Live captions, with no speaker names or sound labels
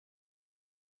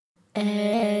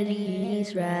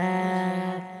Eddie's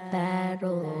Rap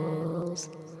Battles.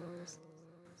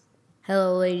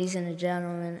 Hello, ladies and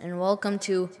gentlemen, and welcome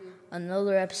to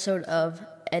another episode of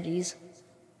Eddie's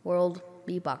World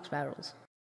Beatbox Battles.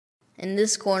 In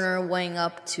this corner, weighing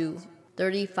up to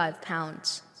 35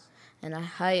 pounds and a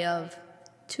height of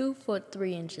 2 foot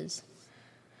 3 inches.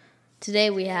 Today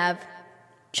we have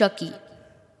Chucky.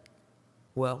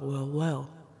 Well.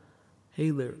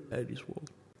 Hey there, Eddie's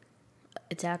World.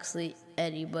 It's actually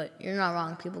Eddie, but you're not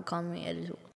wrong. People call me Eddie's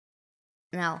World.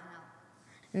 Now,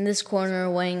 in this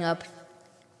corner, weighing up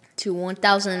to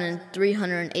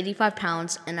 1,385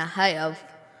 pounds and a height of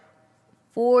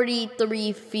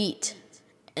 43 feet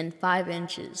and 5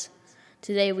 inches.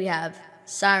 Today we have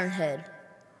Siren Head.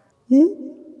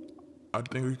 I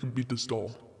think we can beat this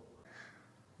doll.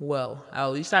 Well, at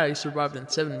least I survived in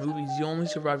 7 movies. You only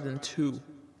survived in 2.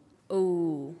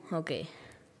 Oh, okay.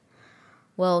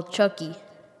 Well, Chucky,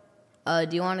 do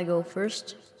you want to go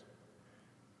first?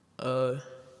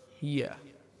 Yeah.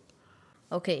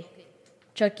 Okay,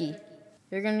 Chucky,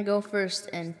 you're gonna go first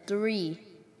in 3,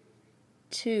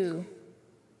 2,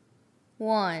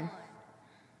 1,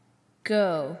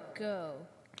 go.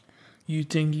 You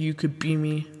think you could beat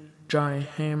me? Giant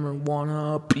hammer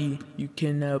wanna be. You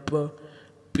can never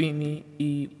beat me.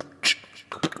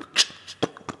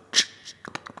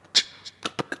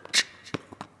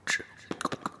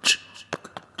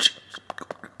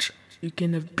 You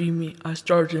can never beat me. I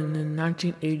started in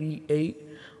 1988.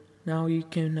 Now you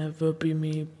can never beat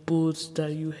me. Bullets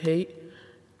that you hate.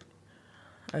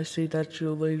 I say that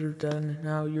you later than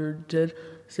now you're dead.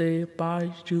 Say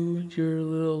bye to your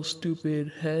little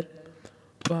stupid head.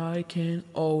 But I can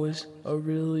always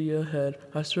really ahead.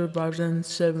 I survived in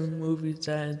 7 movies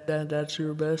and that's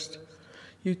your best.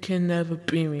 You can never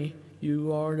beat me.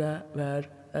 You are that bad.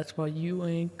 That's why you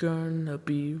ain't gonna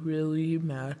be really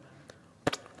mad.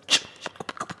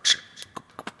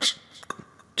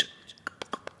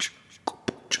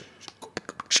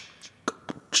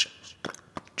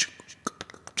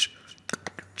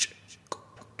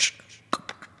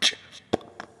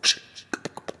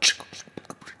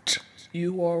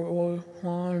 You are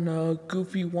wanna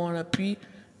goofy wanna be.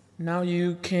 Now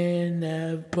you can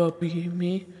never beat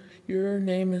me. Your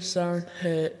name is Siren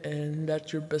Head and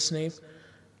that's your best name.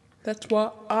 That's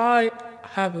why I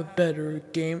have a better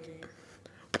game.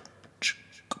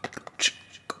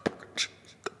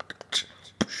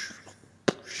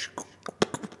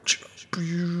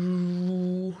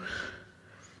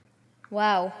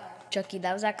 Wow, Chucky,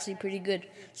 that was actually pretty good.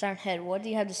 Siren Head, what do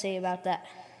you have to say about that?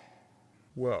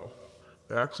 Wow,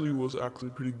 it was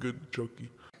pretty good, Chucky.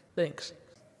 Thanks.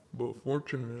 But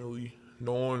fortunately,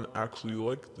 no one actually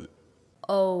liked it.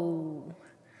 Oh,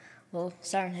 well,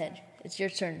 Siren Head, it's your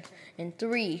turn. In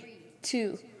 3,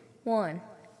 2, 1,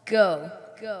 go.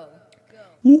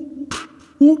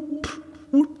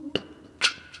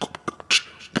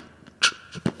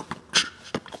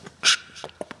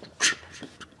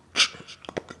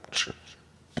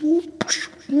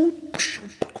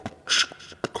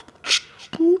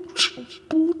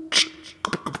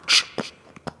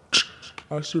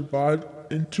 I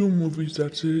survived in 2 movies,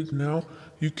 that's it. Now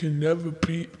you can never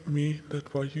beat me.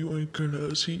 That's why you ain't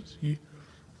gonna see me.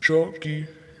 Chucky,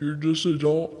 you're just a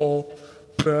doll.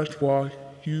 That's why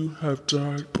you have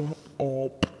died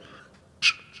all.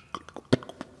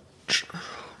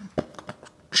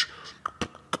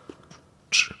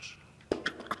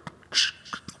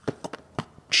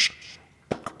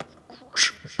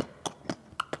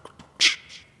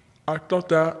 I thought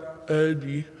that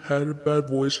Eddie had a bad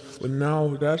voice, but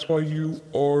now that's why you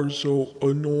are so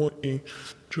annoying.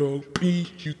 Chucky,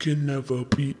 you can never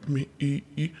beat me.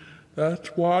 That's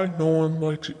why no one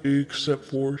likes it except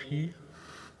for he.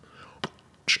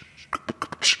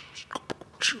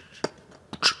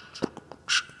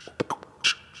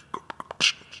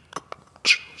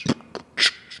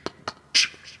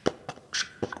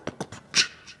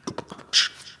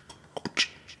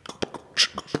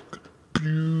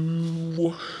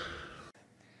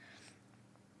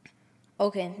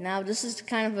 Okay, now this is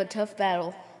kind of a tough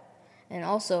battle. And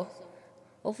also,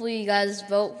 hopefully you guys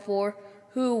vote for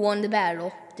who won the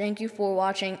battle. Thank you for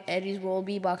watching Eddie's World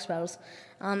Beatbox Battles.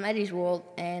 I'm Eddie's World,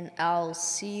 and I'll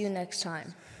see you next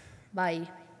time. Bye.